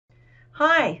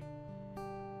Hi!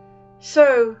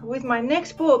 So, with my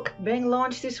next book being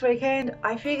launched this weekend,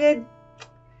 I figured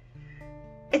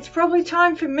it's probably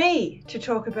time for me to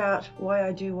talk about why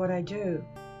I do what I do.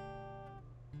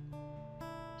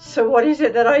 So, what is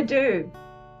it that I do?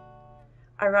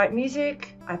 I write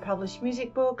music, I publish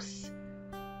music books,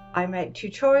 I make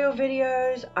tutorial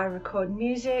videos, I record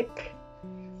music.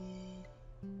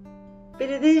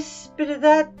 Bit of this, bit of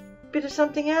that, bit of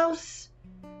something else,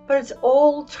 but it's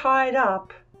all tied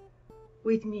up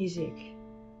with music.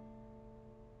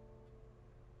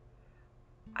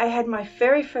 I had my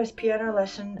very first piano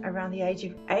lesson around the age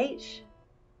of 8.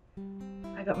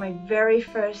 I got my very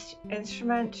first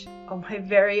instrument on my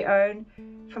very own.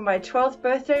 For my 12th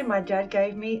birthday, my dad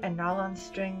gave me a nylon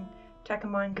string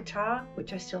Takamine guitar,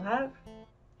 which I still have.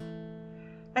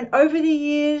 And over the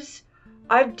years,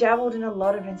 I've dabbled in a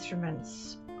lot of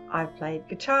instruments. I've played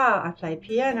guitar, I played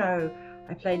piano,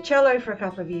 I played cello for a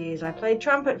couple of years, I played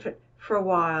trumpet for a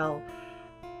while.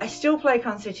 I still play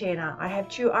concertina. I have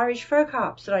 2 Irish folk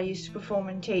harps that I used to perform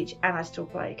and teach, and I still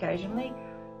play occasionally,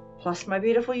 plus my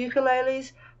beautiful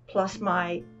ukuleles, plus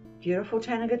my beautiful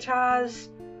tenor guitars.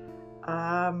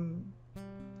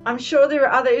 I'm sure there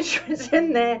are other instruments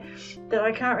in there that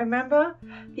I can't remember.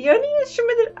 The only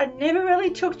instrument that I never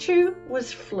really took to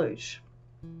was flute.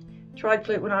 Tried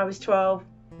flute when I was 12.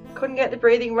 Couldn't get the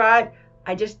breathing right.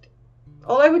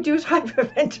 All I would do is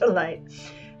hyperventilate.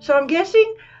 So I'm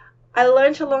guessing I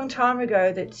learned a long time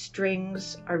ago that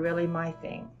strings are really my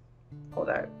thing.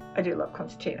 Although I do love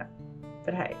concertina.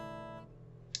 But hey.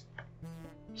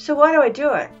 So why do I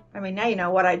do it? I mean, now you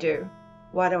know what I do.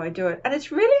 Why do I do it? And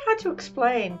it's really hard to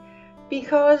explain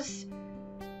because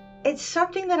it's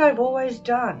something that I've always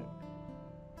done.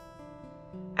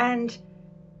 And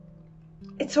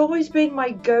it's always been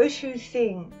my go-to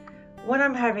thing when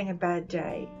I'm having a bad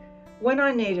day, when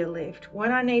I need a lift,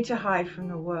 when I need to hide from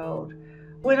the world,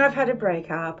 when I've had a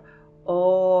breakup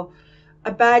or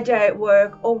a bad day at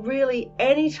work, or really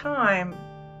any time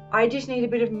I just need a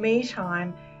bit of me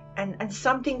time and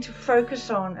something to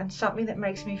focus on and something that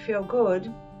makes me feel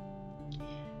good.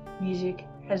 Music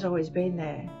has always been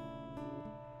there.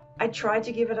 I tried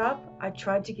to give it up. I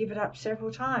tried to give it up several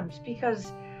times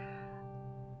because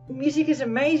music is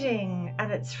amazing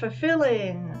and it's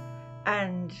fulfilling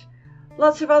and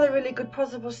lots of other really good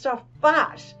positive stuff,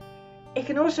 but it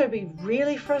can also be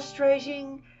really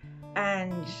frustrating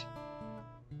and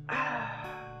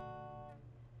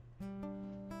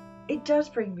it does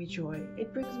bring me joy.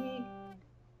 It brings me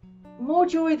more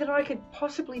joy than I could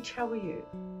possibly tell you.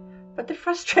 But the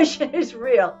frustration is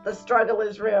real. The struggle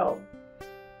is real.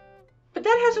 But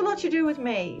that has a lot to do with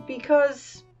me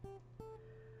because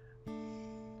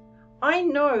I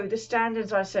know the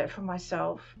standards I set for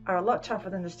myself are a lot tougher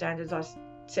than the standards I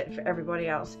set for everybody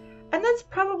else. And that's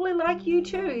probably like you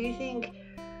too. You think,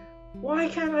 why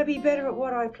can't I be better at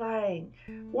what I play?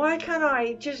 Why can't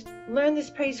I just learn this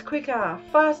piece quicker,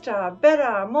 faster,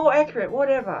 better, more accurate,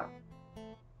 whatever?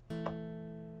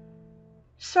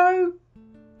 So,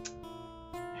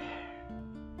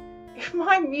 if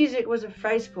my music was a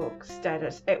Facebook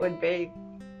status, it would be,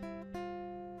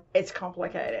 it's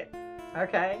complicated,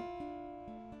 okay?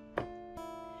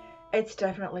 It's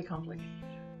definitely complicated.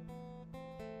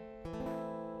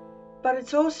 But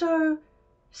it's also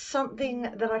something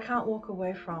that I can't walk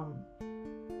away from.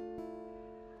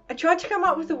 I tried to come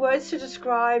up with the words to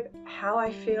describe how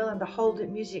I feel and the hold that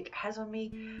music has on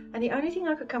me, and the only thing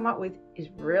I could come up with is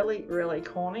really, really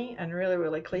corny and really,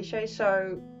 really cliche,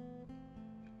 so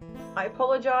I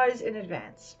apologize in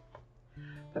advance.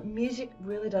 But music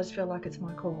really does feel like it's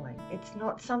my calling. It's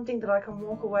not something that I can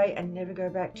walk away and never go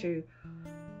back to.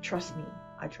 Trust me,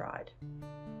 I tried.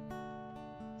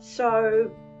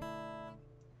 So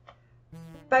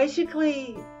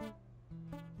basically,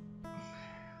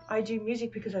 I do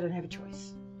music because I don't have a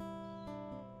choice.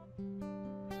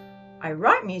 I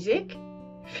write music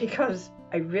because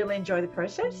I really enjoy the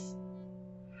process.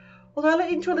 Although I'll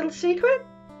let you into a little secret,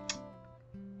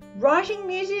 writing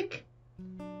music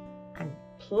and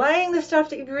playing the stuff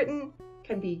that you've written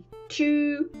can be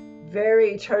 2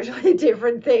 very totally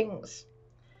different things.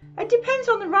 It depends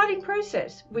on the writing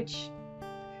process, which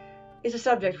is a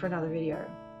subject for another video.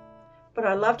 But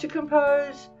I love to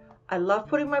compose, I love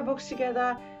putting my books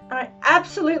together, and I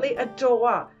absolutely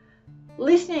adore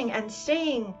listening and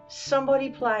seeing somebody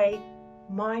play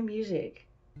my music.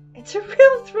 It's a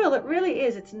real thrill, it really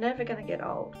is. It's never going to get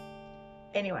old.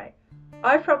 Anyway,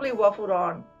 I've probably waffled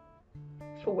on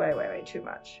for way, way, way too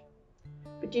much.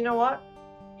 But you know what?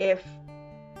 If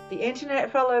the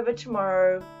internet fell over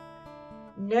tomorrow,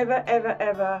 never, ever,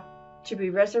 ever to be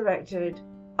resurrected,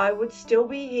 I would still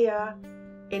be here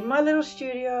in my little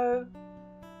studio,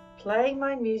 playing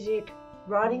my music,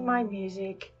 writing my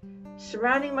music,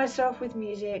 surrounding myself with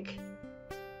music,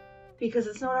 because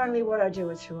it's not only what I do,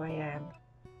 it's who I am.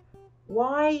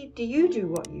 Why do you do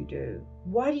what you do?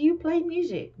 Why do you play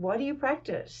music? Why do you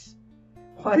practice?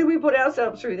 Why do we put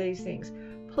ourselves through these things?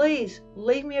 Please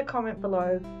leave me a comment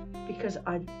below, because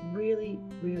I'd really,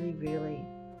 really, really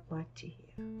like to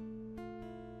hear.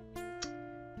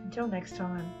 Until next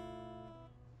time,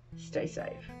 stay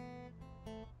safe.